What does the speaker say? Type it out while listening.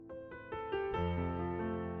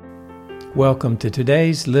Welcome to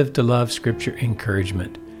today's Live to Love Scripture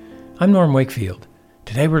Encouragement. I'm Norm Wakefield.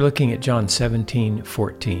 Today we're looking at John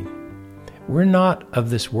 17:14. We're not of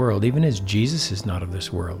this world, even as Jesus is not of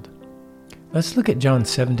this world. Let's look at John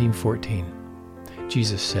 17:14.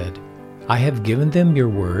 Jesus said, I have given them your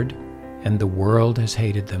word, and the world has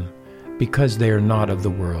hated them, because they are not of the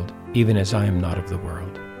world, even as I am not of the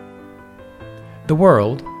world. The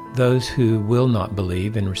world, those who will not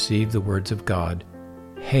believe and receive the words of God,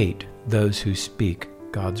 hate those who speak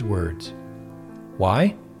God's words.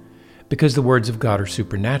 Why? Because the words of God are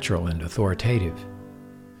supernatural and authoritative.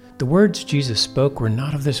 The words Jesus spoke were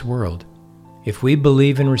not of this world. If we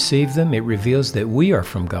believe and receive them, it reveals that we are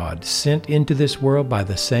from God, sent into this world by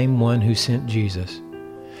the same one who sent Jesus.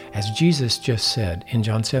 As Jesus just said in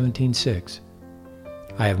John 17:6,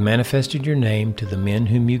 I have manifested your name to the men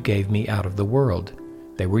whom you gave me out of the world.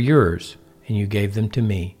 They were yours, and you gave them to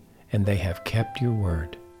me, and they have kept your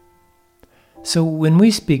word. So when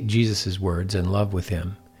we speak Jesus' words and love with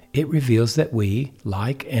him, it reveals that we,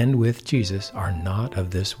 like and with Jesus, are not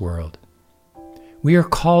of this world. We are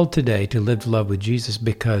called today to live love with Jesus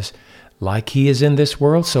because, like he is in this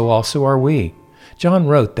world, so also are we. John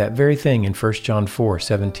wrote that very thing in 1 John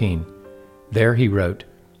 4:17. There he wrote,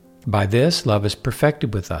 By this love is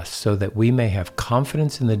perfected with us, so that we may have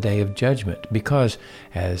confidence in the day of judgment, because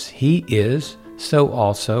as he is, so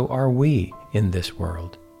also are we in this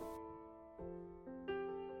world.